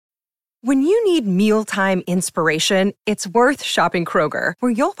When you need mealtime inspiration, it's worth shopping Kroger,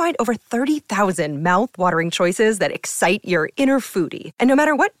 where you'll find over 30,000 mouth-watering choices that excite your inner foodie. And no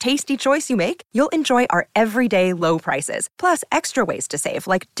matter what tasty choice you make, you'll enjoy our everyday low prices, plus extra ways to save,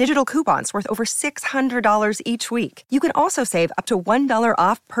 like digital coupons worth over $600 each week. You can also save up to $1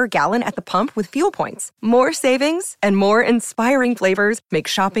 off per gallon at the pump with fuel points. More savings and more inspiring flavors make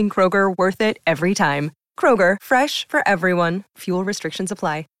shopping Kroger worth it every time. Kroger, fresh for everyone. Fuel restrictions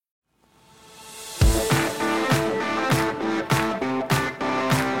apply.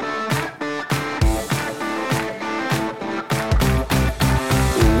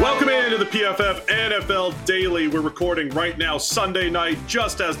 The PFF NFL Daily. We're recording right now, Sunday night,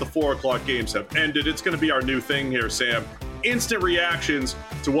 just as the 4 o'clock games have ended. It's going to be our new thing here, Sam. Instant reactions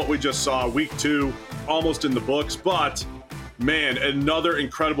to what we just saw. Week 2, almost in the books. But, man, another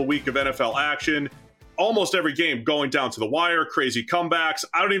incredible week of NFL action. Almost every game going down to the wire. Crazy comebacks.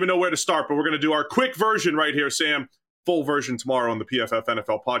 I don't even know where to start, but we're going to do our quick version right here, Sam. Full version tomorrow on the PFF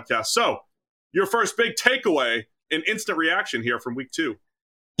NFL podcast. So, your first big takeaway, an instant reaction here from week 2.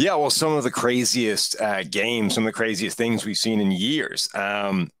 Yeah, well, some of the craziest games, some of the craziest things we've seen in years.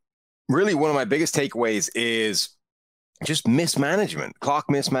 Really, one of my biggest takeaways is just mismanagement, clock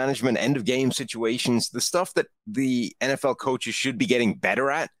mismanagement, end of game situations, the stuff that the NFL coaches should be getting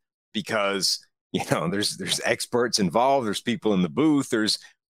better at, because, you know, there's experts involved, there's people in the booth, there's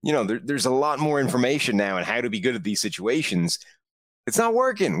a lot more information now on how to be good at these situations. It's not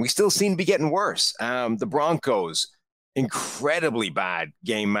working. We still seem to be getting worse. The Broncos, incredibly bad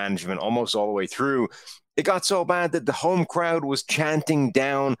game management almost all the way through. It got so bad that the home crowd was chanting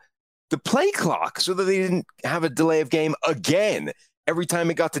down the play clock so that they didn't have a delay of game again. Every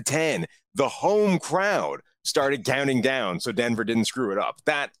time it got to 10, the home crowd started counting down so Denver didn't screw it up.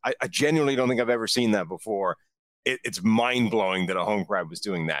 That I genuinely don't think I've ever seen that before. It's mind-blowing that a home crowd was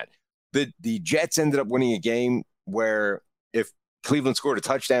doing that. The Jets ended up winning a game where if Cleveland scored a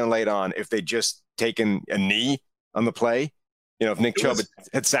touchdown late on, if they'd just taken a knee on the play, you know, if Nick Chubb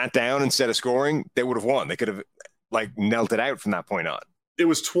had sat down instead of scoring, they would have won. They could have knelt it out from that point on. It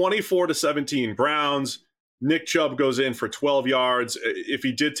was 24-17 Browns. Nick Chubb goes in for 12 yards. If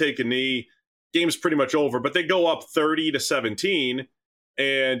he did take a knee, game's pretty much over. But they go up 30-17,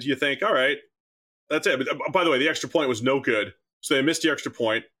 and you think, all right, that's it. But, by the way, the extra point was no good, so they missed the extra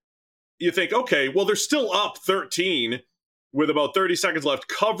point. You think, okay, well, they're still up 13. With about 30 seconds left,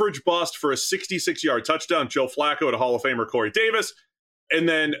 coverage bust for a 66-yard touchdown. Joe Flacco to Hall of Famer Corey Davis. And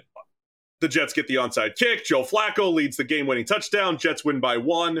then the Jets get the onside kick. Joe Flacco leads the game-winning touchdown. Jets win by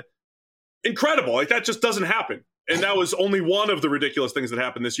 1. Incredible. That just doesn't happen. And that was only one of the ridiculous things that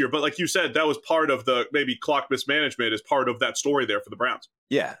happened this year. But like you said, that was part of the maybe clock mismanagement as part of that story there for the Browns.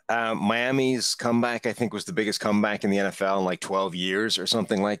 Yeah. Miami's comeback, I think, was the biggest comeback in the NFL in like 12 years or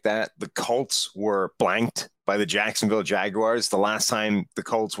something like that. The Colts were blanked by the Jacksonville Jaguars. The last time the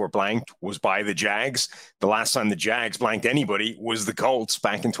Colts were blanked was by the Jags. The last time the Jags blanked anybody was the Colts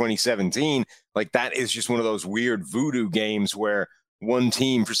back in 2017. Like, that is just one of those weird voodoo games where one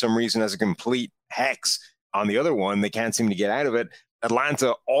team, for some reason, has a complete hex on the other one. They can't seem to get out of it.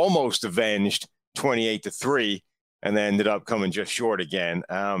 Atlanta almost avenged 28-3 and then ended up coming just short again.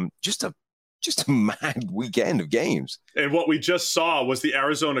 Just a mad weekend of games. And what we just saw was the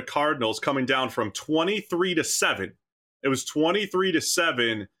Arizona Cardinals coming down from 23-7. It was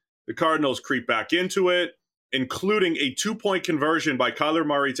 23-7. The Cardinals creep back into it, including a 2-point conversion by Kyler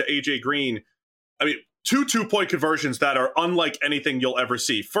Murray to AJ Green. I mean, 2 2-point conversions that are unlike anything you'll ever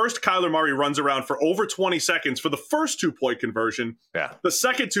see. First, Kyler Murray runs around for over 20 seconds for the first 2-point conversion. Yeah. The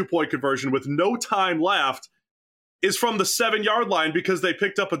second 2-point conversion with no time left is from the 7-yard line because they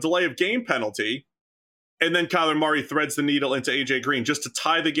picked up a delay of game penalty. And then Kyler Murray threads the needle into AJ Green just to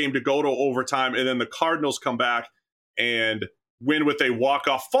tie the game to go to overtime. And then the Cardinals come back and win with a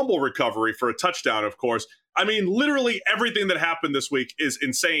walk-off fumble recovery for a touchdown, of course. I mean, literally everything that happened this week is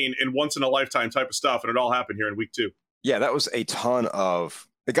insane and once-in-a-lifetime type of stuff, and it all happened here in week 2. Yeah, that was a ton of...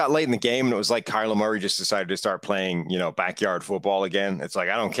 It got late in the game, and it was like Kyler Murray just decided to start playing, backyard football again. It's like,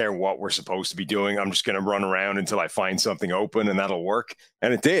 I don't care what we're supposed to be doing. I'm just going to run around until I find something open, and that'll work.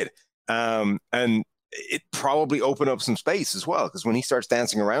 And it did. And it probably opened up some space as well, because when he starts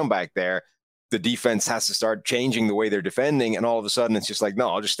dancing around back there, the defense has to start changing the way they're defending, and all of a sudden it's just like, no,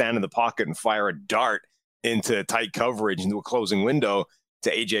 I'll just stand in the pocket and fire a dart into tight coverage, into a closing window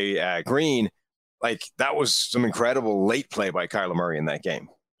to AJ Green. Like, that was some incredible late play by Kyler Murray in that game.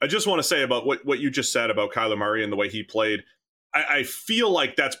 I just want to say about what you just said about Kyler Murray and the way he played. I feel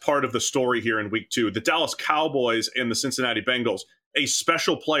like that's part of the story here in week 2. The Dallas Cowboys and the Cincinnati Bengals, a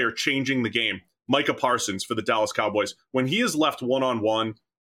special player changing the game, Micah Parsons for the Dallas Cowboys. When he is left one-on-one,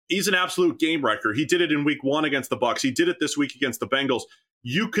 He's an absolute game wrecker. He did it in week 1 against the Bucs. He did it this week against the Bengals.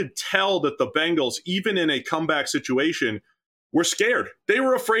 You could tell that the Bengals, even in a comeback situation, were scared. They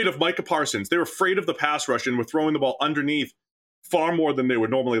were afraid of Micah Parsons. They were afraid of the pass rush and were throwing the ball underneath far more than they would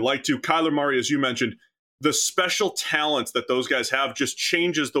normally like to. Kyler Murray, as you mentioned, the special talents that those guys have just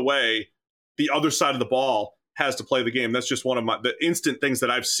changes the way the other side of the ball has to play the game. That's just one of the instant things that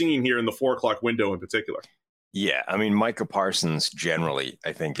I've seen here in the 4 o'clock window in particular. Yeah, I mean, Micah Parsons generally,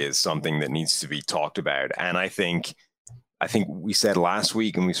 I think, is something that needs to be talked about. And I think we said last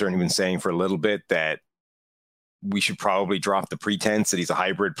week, and we've certainly been saying for a little bit, that we should probably drop the pretense that he's a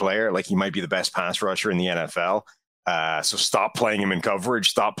hybrid player. Like, he might be the best pass rusher in the NFL. So stop playing him in coverage.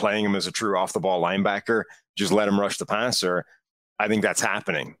 Stop playing him as a true off-the-ball linebacker. Just let him rush the passer. I think that's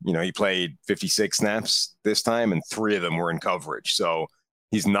happening. You know, he played 56 snaps this time, and 3 of them were in coverage. So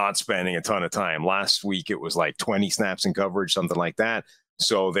he's not spending a ton of time. Last week, it was like 20 snaps in coverage, something like that.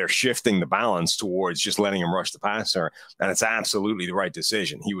 So they're shifting the balance towards just letting him rush the passer. And it's absolutely the right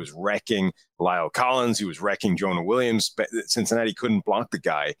decision. He was wrecking Lyle Collins. He was wrecking Jonah Williams. Cincinnati couldn't block the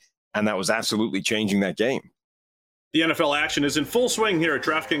guy. And that was absolutely changing that game. The NFL action is in full swing here at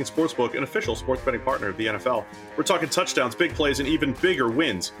DraftKings Sportsbook, an official sports betting partner of the NFL. We're talking touchdowns, big plays, and even bigger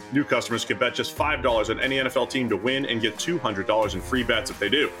wins. New customers can bet just $5 on any NFL team to win and get $200 in free bets if they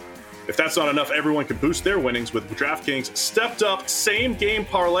do. If that's not enough, everyone can boost their winnings with DraftKings stepped-up same-game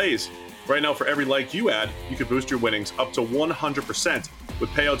parlays. Right now, for every leg you add, you can boost your winnings up to 100% with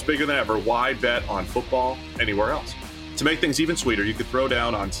payouts bigger than ever. Why bet on football anywhere else? To make things even sweeter, you could throw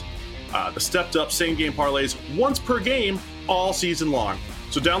down on the stepped-up same-game parlays once per game all season long.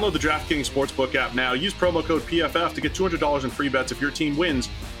 So download the DraftKings Sportsbook app now. Use promo code PFF to get $200 in free bets if your team wins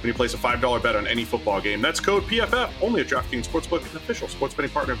when you place a $5 bet on any football game. That's code PFF, only at DraftKings Sportsbook, an official sports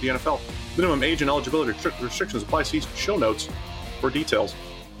betting partner of the NFL. Minimum age and eligibility restrictions apply. See show notes for details.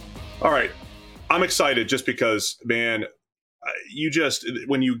 All right. I'm excited just because, man,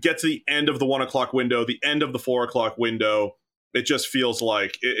 when you get to the end of the 1 o'clock window, the end of the 4 o'clock window, it just feels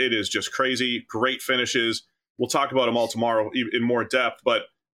like it is just crazy. Great finishes. We'll talk about them all tomorrow in more depth, but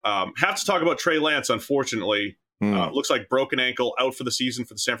have to talk about Trey Lance, unfortunately. Looks like broken ankle, out for the season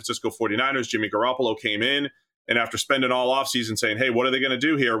for the San Francisco 49ers. Jimmy Garoppolo came in, and after spending all offseason saying, hey, what are they going to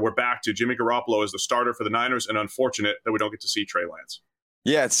do here? We're back to Jimmy Garoppolo as the starter for the Niners, and unfortunate that we don't get to see Trey Lance.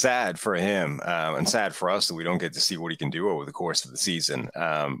 Yeah, it's sad for him and sad for us that we don't get to see what he can do over the course of the season.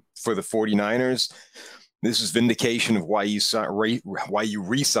 For the 49ers, this is vindication of why you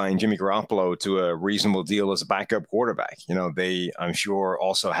re-signed Jimmy Garoppolo to a reasonable deal as a backup quarterback. You know, they, I'm sure,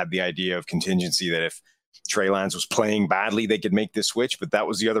 also had the idea of contingency that if Trey Lance was playing badly, they could make this switch. But that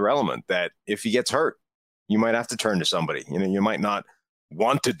was the other element, that if he gets hurt, you might have to turn to somebody. You know, you might not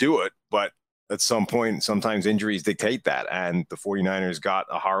want to do it, but at some point, sometimes injuries dictate that. And the 49ers got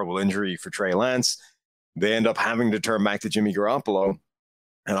a horrible injury for Trey Lance. They end up having to turn back to Jimmy Garoppolo.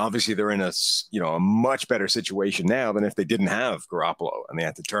 And obviously they're in a much better situation now than if they didn't have Garoppolo and they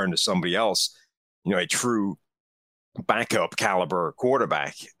had to turn to somebody else, a true backup caliber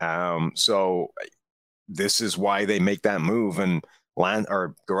quarterback. So this is why they make that move. And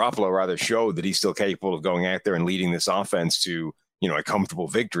Garoppolo rather showed that he's still capable of going out there and leading this offense to, a comfortable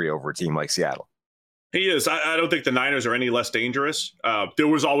victory over a team like Seattle. He is. I don't think the Niners are any less dangerous. There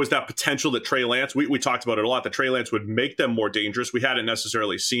was always that potential that Trey Lance, we talked about it a lot, that Trey Lance would make them more dangerous. We hadn't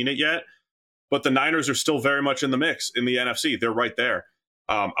necessarily seen it yet, but the Niners are still very much in the mix in the NFC. They're right there.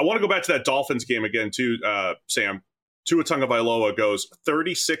 I want to go back to that Dolphins game again too, Sam. Tua Tagovailoa goes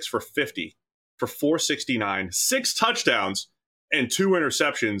 36 for 50 for 469, 6 touchdowns and 2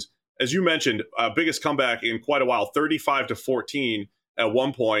 interceptions. As you mentioned, biggest comeback in quite a while, 35-14 at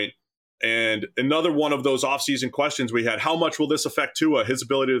one point. And another one of those offseason questions we had, how much will this affect Tua, his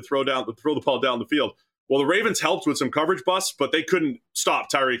ability to throw the ball down the field? Well, the Ravens helped with some coverage busts, but they couldn't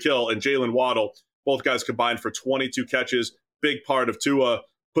stop Tyreek Hill and Jalen Waddle. Both guys combined for 22 catches. Big part of Tua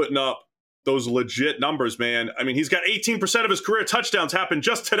putting up those legit numbers, man. I mean, he's got 18% of his career touchdowns happen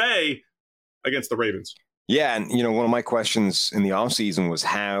just today against the Ravens. Yeah, and one of my questions in the offseason was,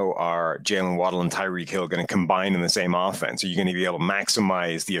 how are Jalen Waddle and Tyreek Hill going to combine in the same offense? Are you going to be able to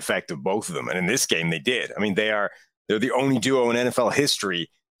maximize the effect of both of them? And in this game, they did. I mean, they're the only duo in NFL history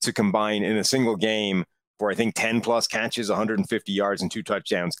to combine in a single game for, I think, 10-plus catches, 150 yards, and 2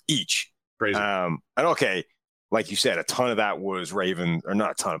 touchdowns each. Crazy. And okay, like you said, a ton of that was Ravens, or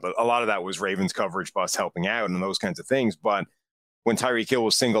not a ton, but a lot of that was Ravens coverage bust helping out and those kinds of things. But when Tyreek Hill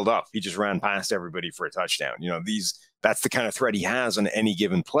was singled up, he just ran past everybody for a touchdown. That's the kind of threat he has on any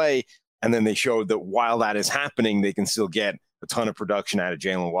given play. And then they showed that while that is happening, they can still get a ton of production out of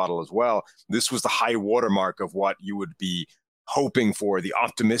Jalen Waddle as well. This was the high watermark of what you would be hoping for, the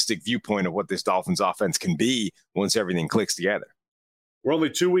optimistic viewpoint of what this Dolphins offense can be once everything clicks together. We're only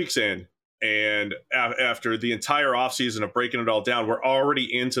 2 weeks in, and after the entire offseason of breaking it all down, we're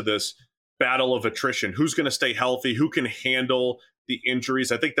already into this battle of attrition. Who's going to stay healthy? Who can handle the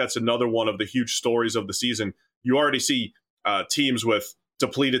injuries? I think that's another one of the huge stories of the season. You already see teams with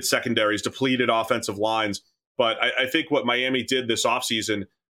depleted secondaries, depleted offensive lines. But I think what Miami did this offseason,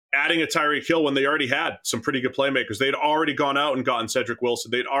 adding a Tyreek Hill when they already had some pretty good playmakers. They'd already gone out and gotten Cedric Wilson.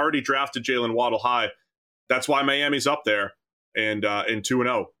 They'd already drafted Jalen Waddle high. That's why Miami's up there and in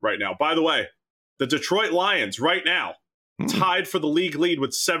 2-0 right now. By the way, the Detroit Lions right now tied for the league lead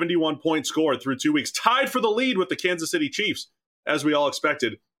with 71 points scored through 2 weeks. Tied for the lead with the Kansas City Chiefs. As we all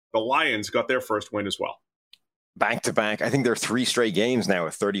expected, the Lions got their first win as well. Back-to-back. I think they're 3 straight games now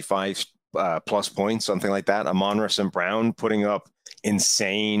with 35 plus points, something like that. Amon-Ra St. Brown putting up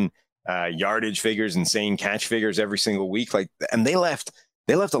insane yardage figures, insane catch figures every single week. And they left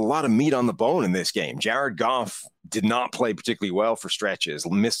a lot of meat on the bone in this game. Jared Goff did not play particularly well for stretches,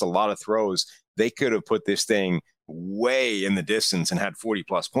 missed a lot of throws. They could have put this thing way in the distance and had 40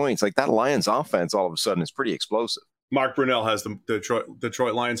 plus points. Like, that Lions offense all of a sudden is pretty explosive. Mark Brunell has the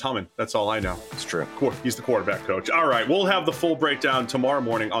Detroit Lions humming. That's all I know. It's true. He's the quarterback coach. All right, we'll have the full breakdown tomorrow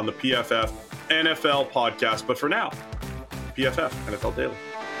morning on the PFF NFL podcast. But for now, PFF NFL Daily.